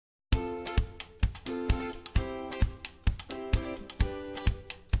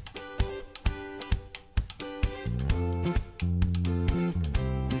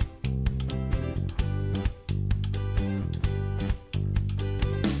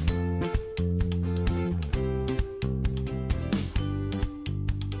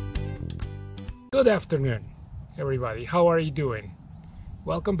Good afternoon, everybody. How are you doing?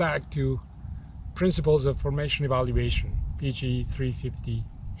 Welcome back to Principles of Formation Evaluation,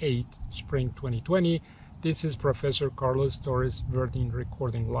 PGE358, Spring 2020. This is Professor Carlos Torres-Verdin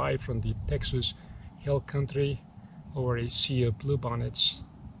recording live from the Texas Hill Country over a sea of bluebonnets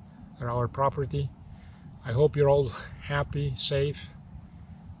at our property. I hope you're all happy, safe,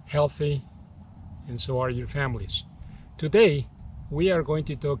 healthy, and so are your families. Today, we are going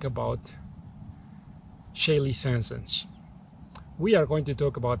to talk about Shaly Sandstones. We are going to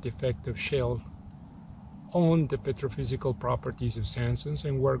talk about the effect of shale on the petrophysical properties of sandstones,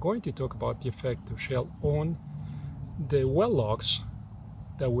 and we're going to talk about the effect of shale on the well logs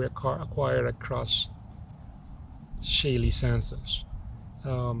that we acquire across Shaly Sandstones.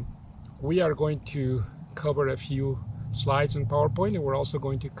 We are going to cover a few slides on PowerPoint, and we're also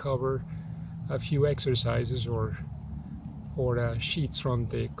going to cover a few exercises or sheets from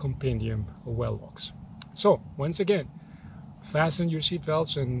the compendium of well logs. So once again, fasten your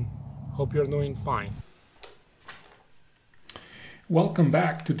seatbelts and hope you're doing fine. Welcome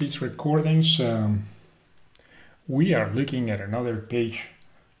back to these recordings. We are looking at another page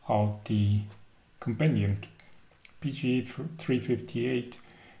of the compendium, PGE358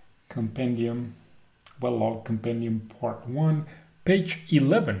 compendium, well log compendium part 1, page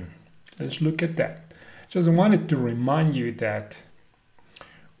 11. Let's look at that. Just wanted to remind you that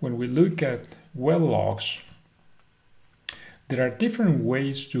when we look at well logs, there are different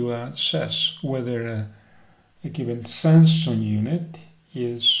ways to assess whether a given sandstone unit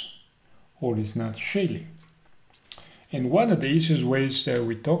is or is not shaly. And one of the easiest ways that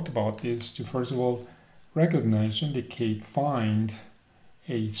we talked about is to first of all recognize, indicate, find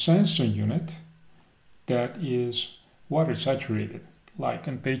a sandstone unit that is water saturated. Like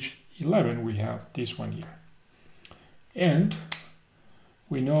on page 11 we have this one here. And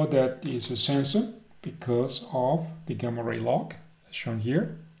we know that it's a sandstone because of the gamma ray log, as shown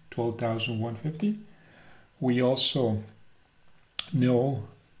here, 12,150. We also know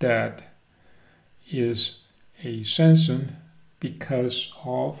that is a sandstone because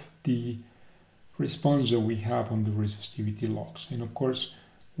of the response that we have on the resistivity logs. And of course,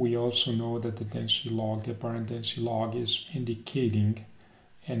 we also know that the density log, the apparent density log, is indicating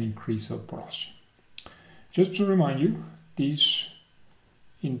an increase of porosity. Just to remind you,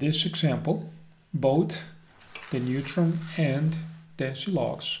 in this example, both the neutron and density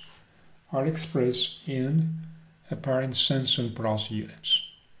logs are expressed in apparent sandstone porosity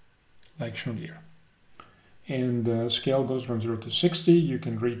units, like shown here. And the scale goes from 0 to 60. You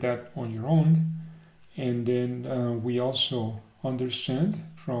can read that on your own. And then we also understand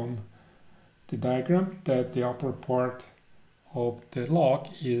from the diagram that the upper part of the log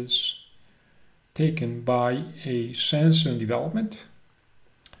is taken by a sandstone development,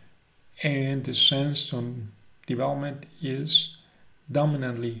 and the sandstone development is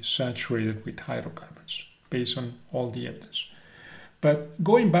dominantly saturated with hydrocarbons based on all the evidence. But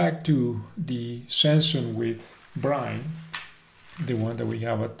going back to the sandstone with brine, the one that we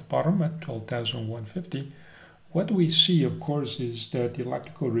have at the bottom at 12,150, what we see, of course, is that the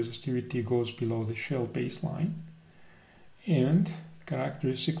electrical resistivity goes below the shale baseline, and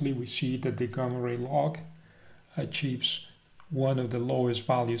characteristically we see that the gamma ray log achieves one of the lowest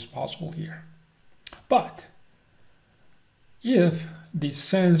values possible here. But if the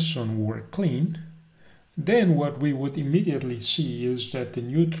sandstone were clean, then what we would immediately see is that the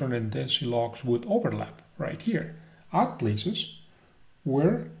neutron and density logs would overlap right here at places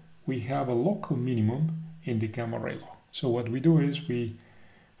where we have a local minimum in the gamma ray log. So what we do is we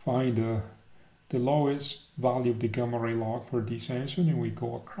find the lowest value of the gamma ray log for this sandstone, and we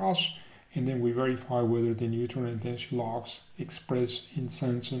go across, and then we verify whether the neutron and density logs expressed in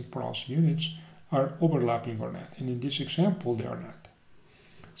sandstone porosity units are overlapping or not. And in this example, they are not.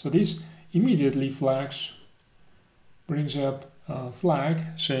 So this immediately brings up a flag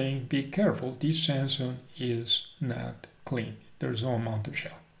saying, be careful, this sandstone is not clean. There's no amount of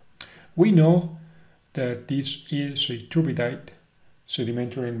shale. We know that this is a turbidite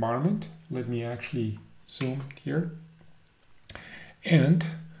sedimentary environment. Let me actually zoom here. And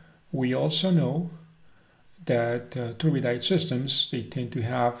we also know that turbidite systems, they tend to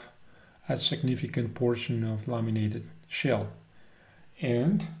have a significant portion of laminated shale.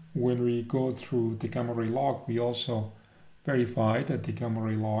 And when we go through the gamma ray log, we also verify that the gamma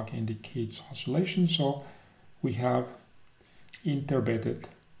ray log indicates oscillation. So we have interbedded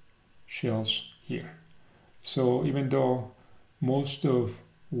shales here. So even though most of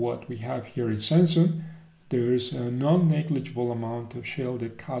what we have here is sandstone, there is a non-negligible amount of shale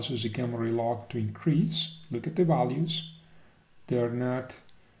that causes the gamma ray log to increase. Look at the values. They are not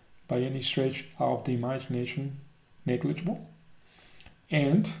by any stretch of the imagination negligible.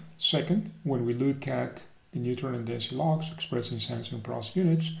 And second, when we look at the neutron and density logs expressed in sandstone porosity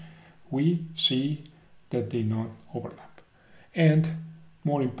units, we see that they not overlap. And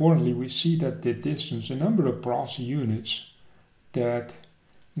more importantly, we see that the distance, the number of porosity units that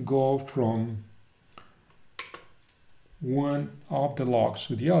go from one of the logs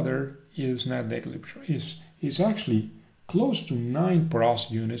to the other is not negligible. Is actually close to 9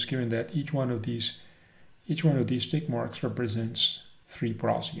 porosity units, given that each one of these tick marks represents 3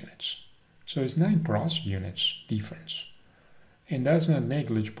 porosity units. So it's 9 porosity units difference. And that's not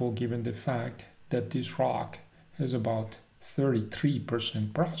negligible given the fact that this rock has about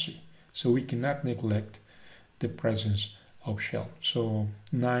 33% porosity. So we cannot neglect the presence of shale. So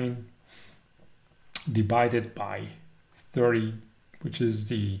 9 divided by 30, which is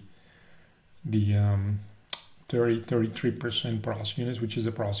the 33% porosity units, which is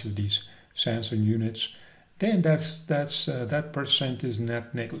the porosity of these sandstone units, then that percent is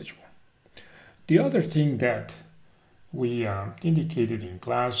not negligible. The other thing that we indicated in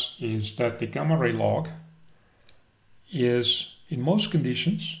class is that the gamma ray log is, in most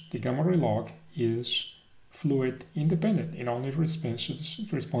conditions, the gamma ray log is fluid independent. It only responds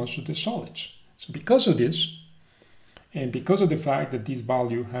to the solids. So because of this, and because of the fact that this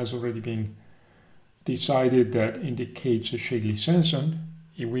value has already been decided that indicates a Shaly sandstone,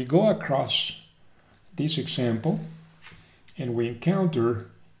 if we go across this example and we encounter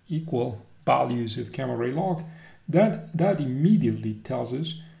equal values of gamma ray log, that immediately tells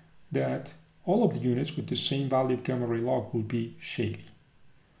us that all of the units with the same value of gamma ray log will be Shaly.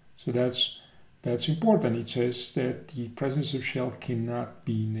 So that's important. It says that the presence of shale cannot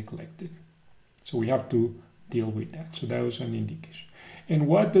be neglected. So we have to deal with that. So that was an indication. And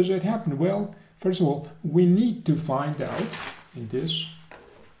what does that happen? Well, first of all, we need to find out in this,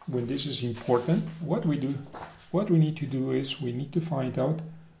 when this is important, what we need to do is we need to find out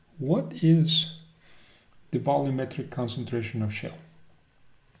what is the volumetric concentration of shale.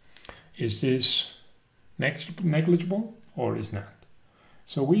 Is this negligible or is not?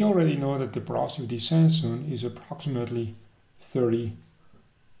 So we already know that the porosity of this sandstone is approximately 32%.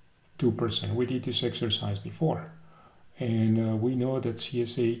 We did this exercise before. And we know that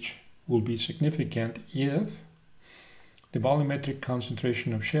CSH will be significant if the volumetric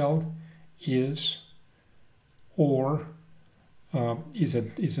concentration of shale is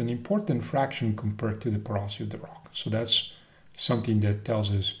an important fraction compared to the porosity of the rock. So that's something that tells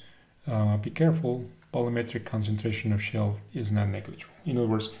us, be careful, volumetric concentration of shale is not negligible. In other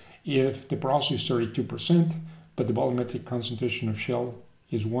words, if the porosity is 32%, but the volumetric concentration of shale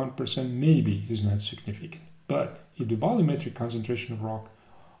is 1%, maybe is not significant. But if the volumetric concentration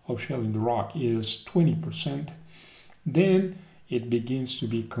of shale in the rock is 20%, then it begins to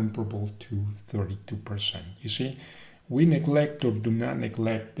be comparable to 32%. You see, we neglect or do not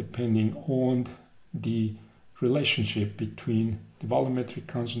neglect depending on the relationship between the volumetric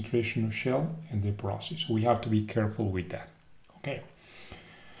concentration of shale and the porosity. So we have to be careful with that. Okay.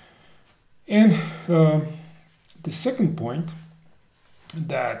 And the second point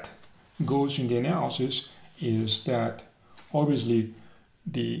that goes in the analysis is that obviously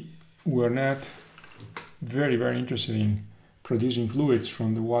we're not very, very interested in producing fluids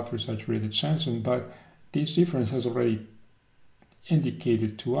from the water saturated sandstone, but this difference has already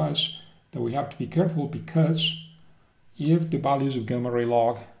indicated to us that we have to be careful, because if the values of gamma ray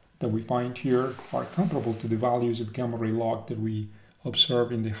log that we find here are comparable to the values of gamma ray log that we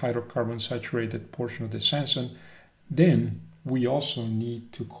observe in the hydrocarbon saturated portion of the sandstone, then we also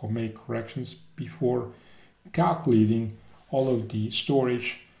need to make corrections before calculating all of the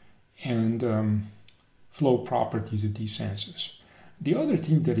storage and flow properties of these sandstones. The other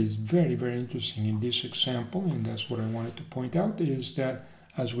thing that is very, very interesting in this example, and that's what I wanted to point out, is that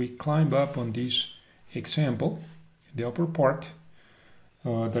as we climb up on this example, the upper part,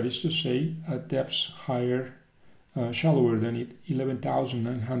 that is to say at depths shallower than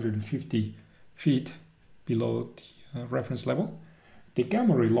 11,950 feet below the reference level, the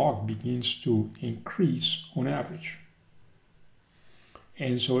gamma ray log begins to increase on average.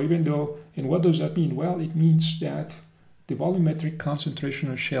 And so and what does that mean? Well, it means that the volumetric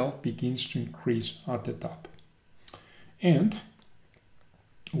concentration of shale begins to increase at the top. And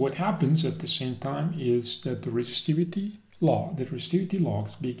what happens at the same time is that the resistivity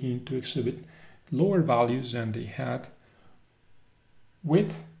logs begin to exhibit lower values than they had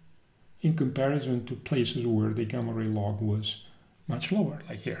in comparison to places where the gamma ray log was much lower,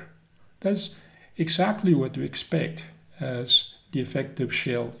 like here. That's exactly what we expect as the effect of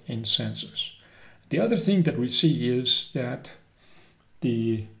shale in sandstones. The other thing that we see is that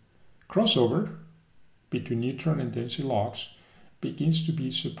the crossover between neutron and density logs begins to be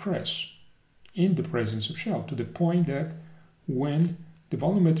suppressed in the presence of shale, to the point that when the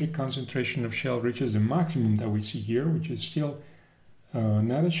volumetric concentration of shale reaches the maximum that we see here, which is still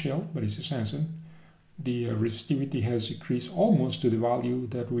not a shale, but it's a sandstone, the resistivity has decreased almost to the value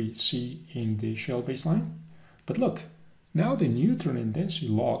that we see in the shale baseline. But look, now the neutron and density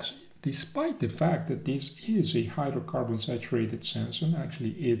logs, despite the fact that this is a hydrocarbon saturated sandstone,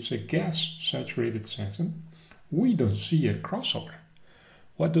 actually it's a gas saturated sandstone, we don't see a crossover.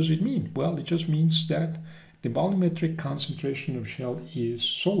 What does it mean? Well, it just means that the volumetric concentration of shale is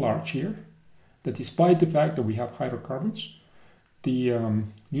so large here that despite the fact that we have hydrocarbons, the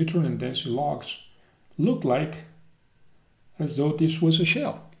neutron and density logs look like as though this was a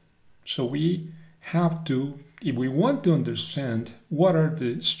shale. So we have to, if we want to understand what are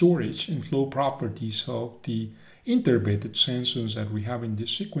the storage and flow properties of the interbedded sandstones that we have in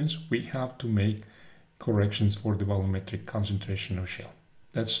this sequence, we have to make corrections for the volumetric concentration of shale.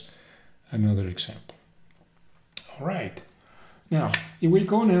 That's another example. All right. Now, if we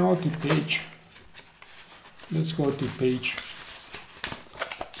go now to page, let's go to page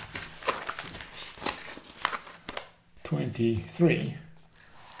 23.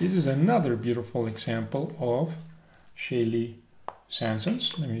 This is another beautiful example of Shaly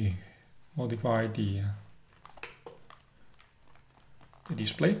Sandstones. Let me modify the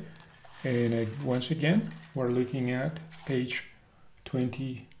display. And once again, we're looking at page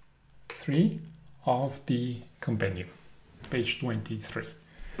 23 of the compendium. Page 23.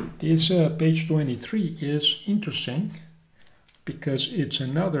 This page 23 is interesting because it's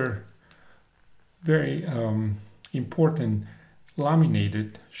another very important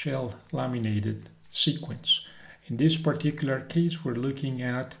shale laminated sequence. In this particular case, we're looking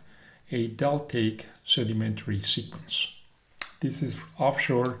at a deltaic sedimentary sequence. This is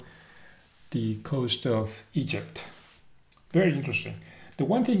offshore the coast of Egypt. Very interesting. The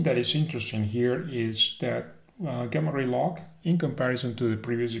one thing that is interesting here is that gamma ray log, in comparison to the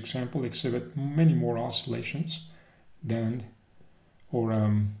previous example, exhibit many more oscillations than,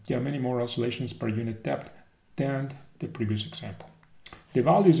 many more oscillations per unit depth than the previous example. The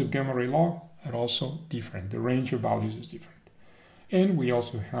values of gamma ray log are also different. The range of values is different. And we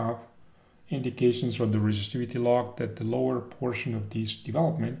also have indications from the resistivity log that the lower portion of this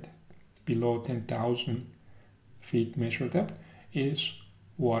development, below 10,000 feet measured depth, is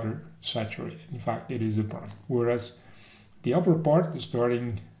water saturated. In fact, it is a brine. Whereas the upper part,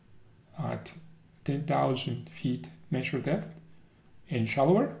 starting at 10,000 feet measured depth and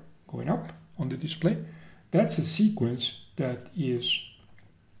shallower, going up on the display, that's a sequence that is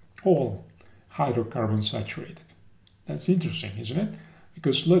all hydrocarbon saturated. That's interesting, isn't it?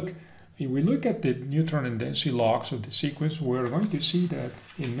 Because look, if we look at the neutron and density logs of the sequence, we're going to see that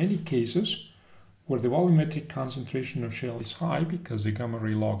in many cases where the volumetric concentration of shale is high because the gamma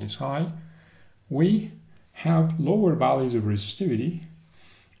ray log is high, we have lower values of resistivity,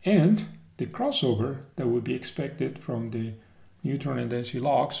 and the crossover that would be expected from the neutron and density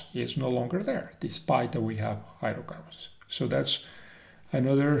logs is no longer there, despite that we have hydrocarbons. So that's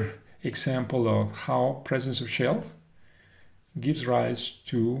another example of how presence of shale gives rise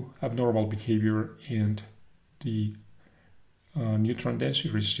to abnormal behavior in the neutron density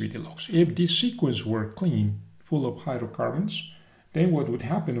resistivity logs. If this sequence were clean, full of hydrocarbons, then what would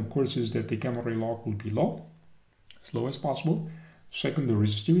happen, of course, is that the gamma ray log will be low, as low as possible. Second, the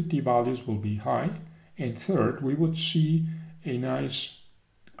resistivity values will be high. And third, we would see a nice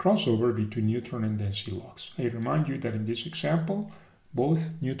crossover between neutron and density logs. I remind you that in this example,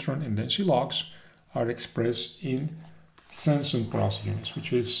 both neutron and density logs are expressed in sandstone porosity units,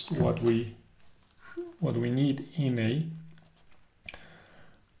 which is what we need in a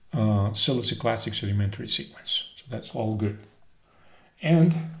siliciclastic sedimentary sequence. So that's all good.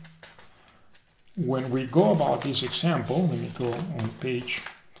 And when we go about this example, let me go on page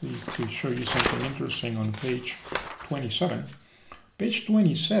to show you something interesting on page 27. Page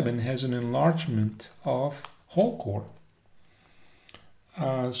 27 has an enlargement of whole core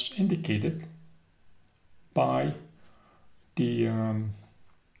as indicated by the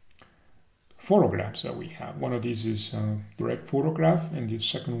photographs that we have. One of these is direct photograph, and the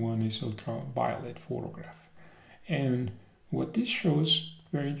second one is ultraviolet photograph. And what this shows,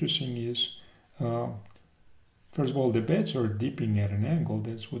 very interesting, is first of all, the beds are dipping at an angle.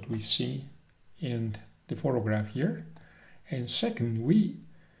 That's what we see in the photograph here. And second, we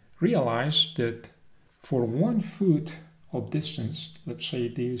realize that for 1 foot of distance, let's say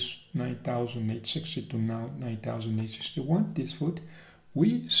this 9,860 to now 9,861, this foot,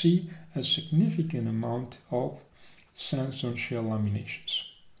 we see a significant amount of sandstone shale laminations.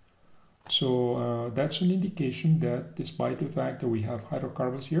 So that's an indication that despite the fact that we have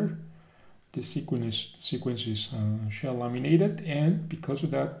hydrocarbons here, the sequence is shale laminated, and because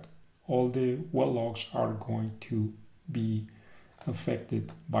of that, all the well logs are going to be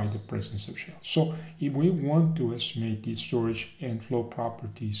affected by the presence of shale. So if we want to estimate the storage and flow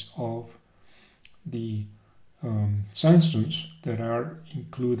properties of the sandstones that are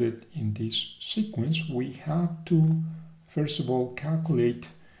included in this sequence, we have to first of all calculate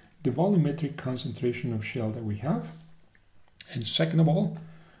the volumetric concentration of shale that we have, and second of all,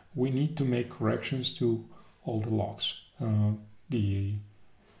 we need to make corrections to all the logs, the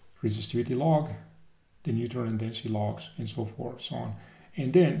resistivity log, the neutron and density logs, and so forth, so on.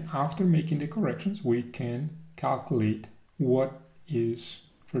 And then after making the corrections, we can calculate what is,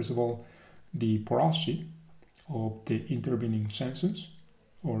 first of all, the porosity of the intervening sandstones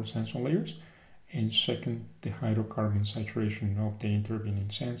or sandstone layers, and second, the hydrocarbon saturation of the intervening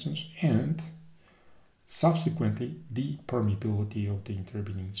sandstones, and subsequently the permeability of the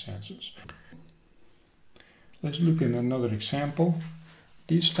intervening sandstones. Let's look at another example.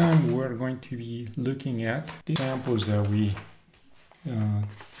 This time we're going to be looking at the examples that we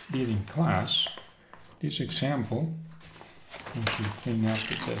did in class. This example, let me clean up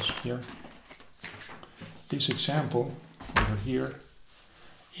the desk here. This example over here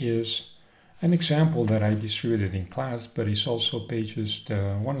is an example that I distributed in class, but it's also pages,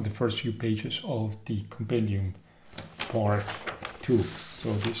 one of the first few pages of the compendium part 2.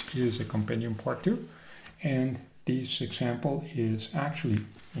 So this is a compendium part 2, and this example is actually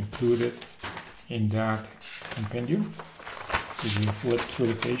included in that compendium. If you flip through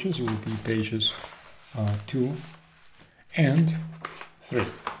the pages, it will be pages 2 and 3.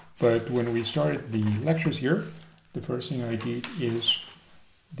 But when we started the lectures here, the first thing I did is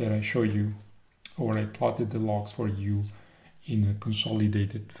that I show you, or I plotted the logs for you in a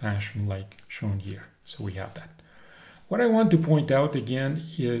consolidated fashion like shown here. So we have that. What I want to point out again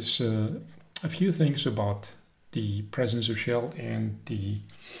is a few things about the presence of shale and the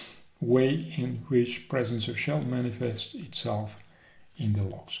way in which presence of shale manifests itself in the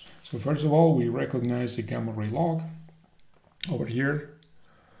logs. So first of all, we recognize the gamma ray log over here,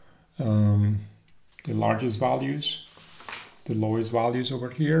 the largest values, the lowest values over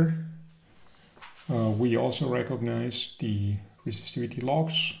here. We also recognize the resistivity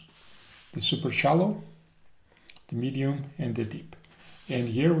logs, the super shallow, the medium, and the deep. And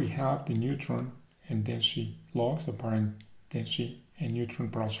here we have the neutron and density logs, apparent density and neutron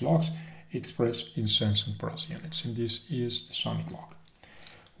porosity logs expressed in sandstone porosity units. And this is the sonic log.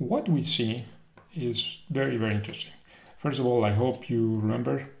 What we see is very, very interesting. First of all, I hope you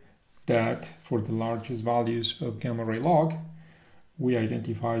remember that for the largest values of gamma ray log, we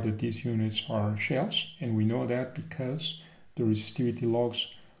identify that these units are shales, and we know that because the resistivity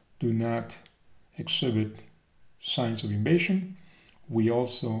logs do not exhibit signs of invasion. We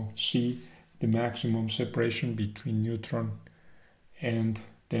also see the maximum separation between neutron and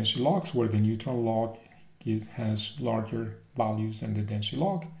density logs, where the neutron log has larger values than the density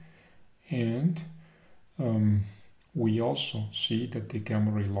log, and we also see that the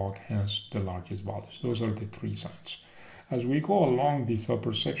gamma ray log has the largest values. Those are the three signs. As we go along this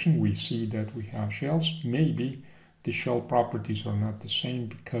upper section, we see that we have shales. Maybe the shale properties are not the same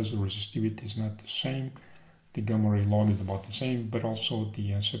because the resistivity is not the same. The gamma ray log is about the same, but also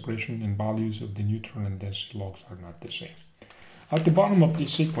the separation and values of the neutron and density logs are not the same. At the bottom of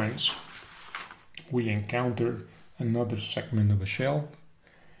this sequence, we encounter another segment of a shale,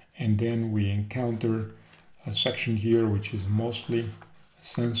 and then we encounter a section here which is mostly a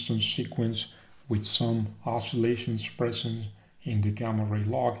sandstone sequence with some oscillations present in the gamma ray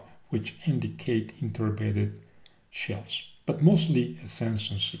log which indicate interbedded shales, but mostly a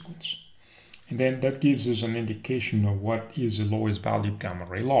sandstone sequence. And then that gives us an indication of what is the lowest value gamma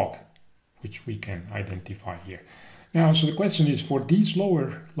ray log, which we can identify here. Now, so the question is, for these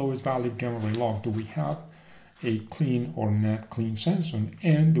lowest value gamma ray log, do we have a clean or not clean sandstone?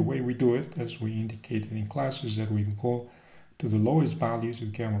 And the way we do it, as we indicated in class, is that we go to the lowest values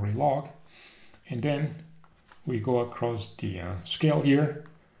of gamma ray log, and then we go across the scale here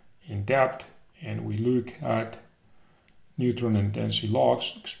in depth, and we look at neutron and density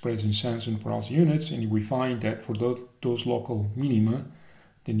logs expressed in sandstone porosity units, and we find that for those local minima,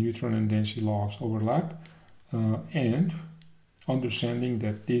 the neutron and density logs overlap, and understanding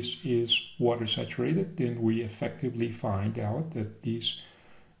that this is water saturated, then we effectively find out that these,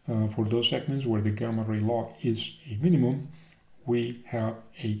 for those segments where the gamma ray log is a minimum, we have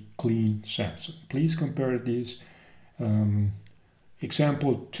a clean sandstone. Please compare this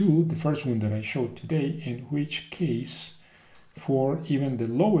example to the first one that I showed today, in which case for even the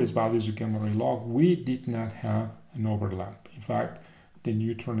lowest values of gamma ray log, we did not have an overlap. In fact, the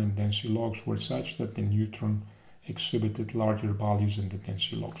neutron and density logs were such that the neutron exhibited larger values than the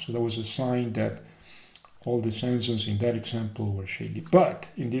density log. So that was a sign that all the sandstones in that example were shaly. But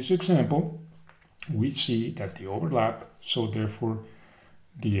in this example, we see that the overlap, so therefore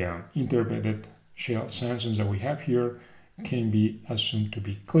the interbedded shale sandstones that we have here can be assumed to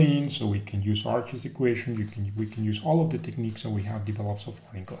be clean, so we can use Arch's equation, we can use all of the techniques that we have developed so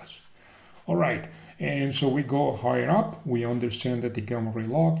far in class. All right, and so we go higher up, we understand that the gamma ray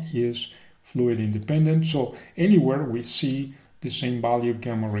log is fluid independent, so anywhere we see the same value of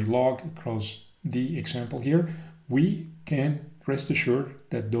gamma ray log across the example here, we can rest assured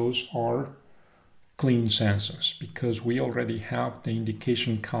that those are clean sandstones because we already have the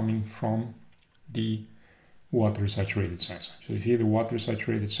indication coming from the water saturated sandstone. So you see the water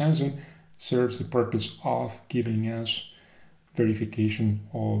saturated sandstone serves the purpose of giving us verification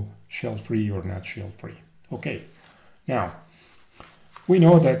of shale free or not shale free. Okay, now we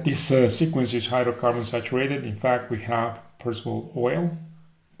know that this sequence is hydrocarbon saturated. In fact, we have first of all oil,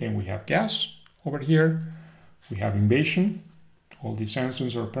 then we have gas over here, we have invasion, all these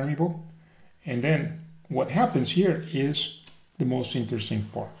sandstones are permeable, and then what happens here is the most interesting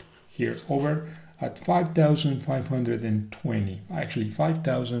part. Here over at 5,520, actually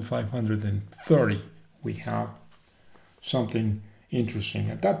 5,530, we have something interesting.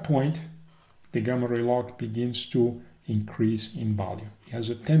 At that point, the gamma ray log begins to increase in value. It has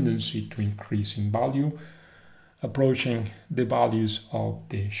a tendency to increase in value, approaching the values of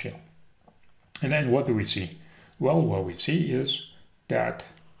the shale. And then what do we see? Well, what we see is that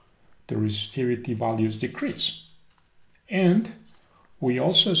the resistivity values decrease. And we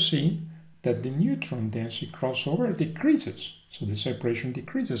also see that the neutron density crossover decreases. So the separation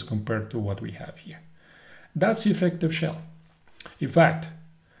decreases compared to what we have here. That's the effect of shale. In fact,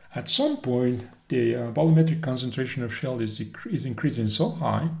 at some point, the volumetric concentration of shale is increasing so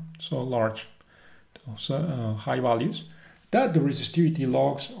high, so large, so high values, that the resistivity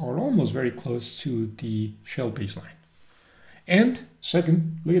logs are almost very close to the shale baseline. And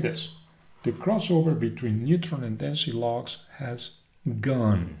second, look at this. The crossover between neutron and density logs has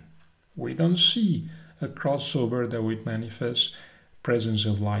gone. We don't see a crossover that would manifest presence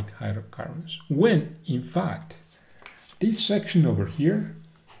of light hydrocarbons, when in fact this section over here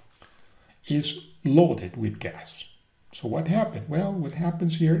is loaded with gas. So what happened? Well, what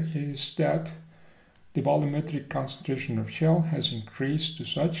happens here is that the volumetric concentration of shale has increased to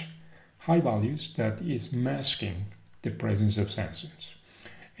such high values that is masking the presence of sandstones.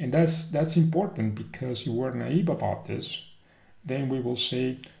 And that's important, because if we're naive about this, then we will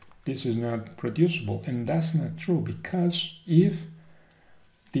say this is not producible, and that's not true, because if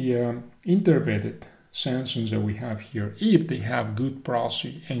the interbedded sandstones that we have here, if they have good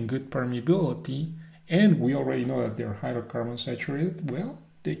porosity and good permeability, and we already know that they're hydrocarbon saturated, well,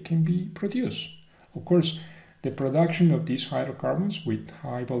 they can be produced. Of course, the production of these hydrocarbons with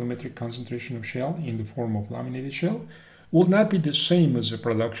high volumetric concentration of shale in the form of laminated shale will not be the same as the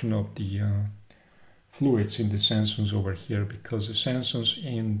production of the fluids in the sandstones over here, because the sandstones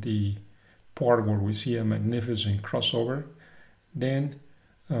in the part where we see a magnificent crossover, then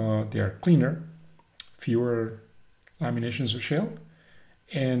they are cleaner, fewer laminations of shale,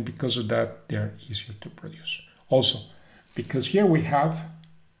 and because of that they are easier to produce. Also, because here we have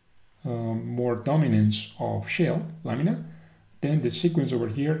more dominance of shale lamina, then the sequence over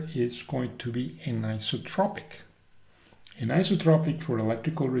here is going to be anisotropic. Anisotropic for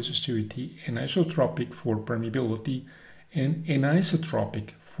electrical resistivity, anisotropic for permeability, and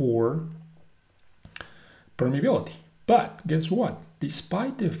anisotropic for permeability. But guess what?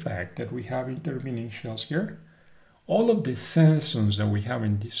 Despite the fact that we have intervening shales here, all of the sandstones that we have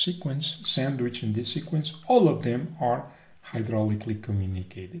in this sequence, sandwiched in this sequence, all of them are hydraulically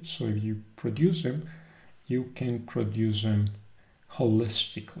communicated. So if you produce them, you can produce them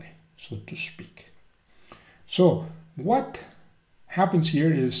holistically, so to speak. So what happens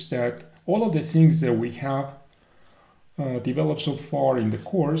here is that all of the things that we have developed so far in the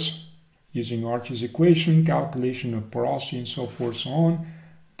course, using Arch's equation, calculation of porosity, and so forth, so on,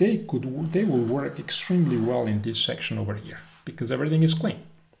 they will work extremely well in this section over here, because everything is clean.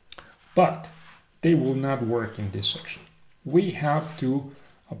 But they will not work in this section. We have to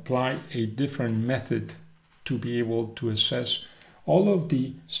apply a different method to be able to assess all of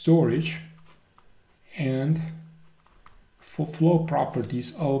the storage and flow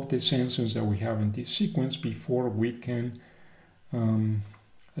properties of the sandstones that we have in this sequence before we can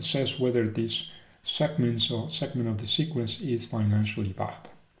assess whether this segment of the sequence is financially viable.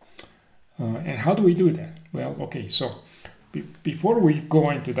 And how do we do that? Well, okay, so before we go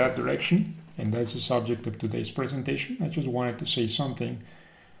into that direction, and that's the subject of today's presentation, I just wanted to say something,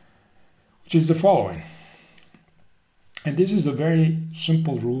 which is the following. And this is a very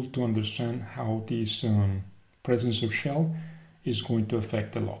simple rule to understand how this presence of shale is going to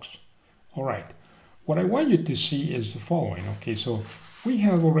affect the logs. All right, what I want you to see is the following. Okay, so we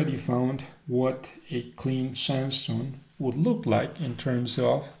have already found what a clean sandstone would look like in terms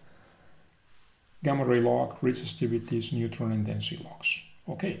of gamma ray log, resistivities, neutron and density logs.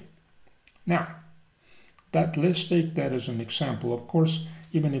 Okay, now let's take that as an example. Of course,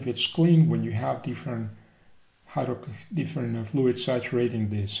 even if it's clean, when you have different fluid saturating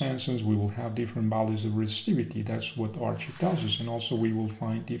the sandstones, we will have different values of resistivity. That's what Archie tells us, and also we will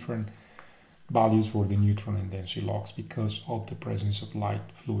find different values for the neutron and density logs because of the presence of light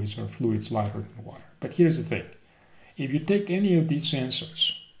fluids or fluids lighter than water. But here's the thing. If you take any of these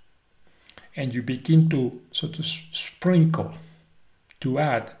sensors and you begin to sort of sprinkle to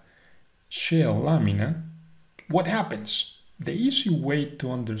add shale lamina, what happens? The easy way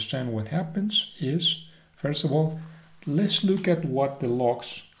to understand what happens is, first of all, let's look at what the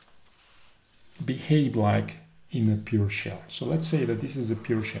logs behave like in a pure shell. So let's say that this is a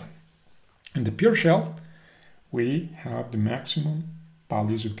pure shell. In the pure shell, we have the maximum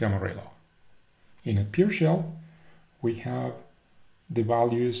values of gamma ray log. In a pure shell, we have the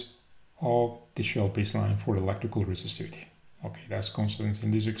values of the shell baseline for electrical resistivity. Okay, that's constant.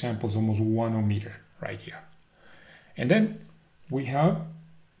 In this example, it's almost 1 ohmmeter right here. And then we have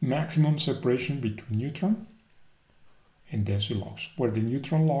maximum separation between neutron and density logs, where the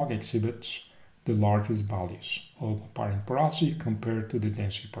neutron log exhibits the largest values of apparent porosity compared to the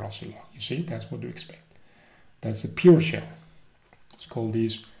density porosity log. You see, that's what you expect. That's a pure shell. Let's call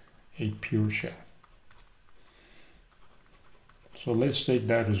this a pure shell. So let's take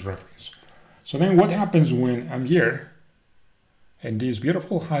that as reference. So then what happens when I'm here and this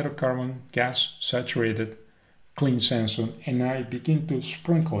beautiful hydrocarbon gas saturated clean sandstone and I begin to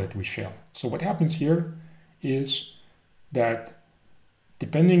sprinkle it with shale. So what happens here is that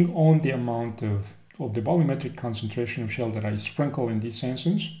depending on the amount of the volumetric concentration of shale that I sprinkle in these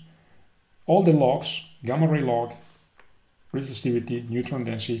sandstones, all the logs, gamma ray log, resistivity, neutron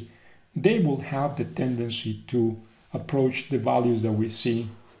density, they will have the tendency to approach the values that we see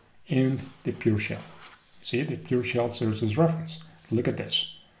in the pure shell. See, the pure shell serves as reference. Look at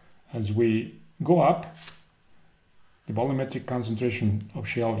this. As we go up, the volumetric concentration of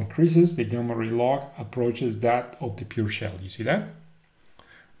shale increases, the gamma ray log approaches that of the pure shell. You see that?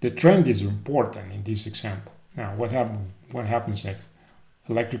 The trend is important in this example. Now, what happens next?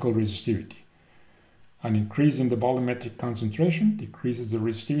 Electrical resistivity. An increase in the volumetric concentration decreases the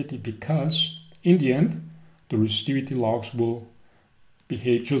resistivity because, in the end, the resistivity logs will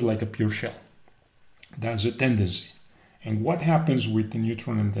behave just like a pure shell. That's a tendency. And what happens with the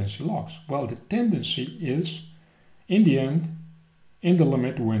neutron and density logs? Well, the tendency is, in the end, in the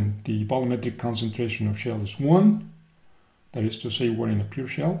limit when the volumetric concentration of shale is 1, that is to say we're in a pure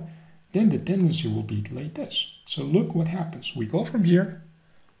shell, then the tendency will be like this. So look what happens. We go from here,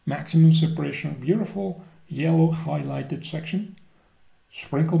 maximum separation, beautiful yellow highlighted section,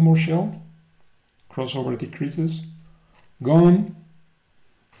 sprinkle more shale, crossover decreases, gone,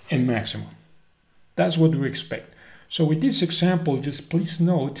 and maximum. That's what we expect. So with this example, just please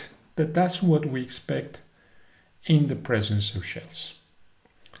note that that's what we expect in the presence of shells.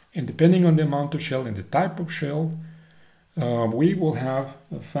 And depending on the amount of shell and the type of shell, we will have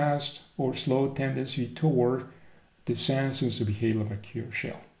a fast or slow tendency toward the sandstones to behave like a pure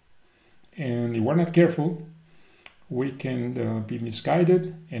shell. And if we're not careful, we can be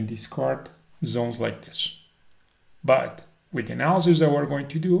misguided and discard zones like this. But with the analysis that we're going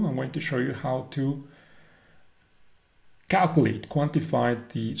to do, I'm going to show you how to calculate, quantify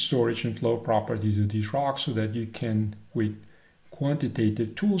the storage and flow properties of these rocks so that you can, with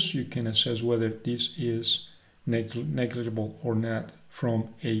quantitative tools, you can assess whether this is negligible or not from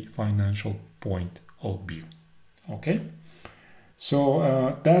a financial point of view. Okay,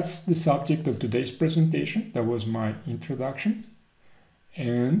 so that's the subject of today's presentation. That was my introduction,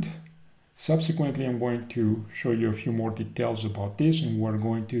 and subsequently I'm going to show you a few more details about this, and we're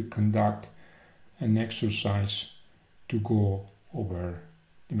going to conduct an exercise to go over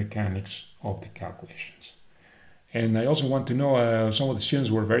the mechanics of the calculations. And I also want to know, some of the students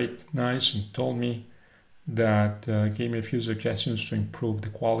were very nice and told me that gave me a few suggestions to improve the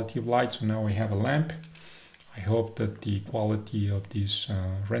quality of light. So now we have a lamp. I hope that the quality of these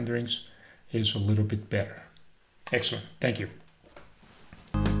renderings is a little bit better. Excellent. Thank you.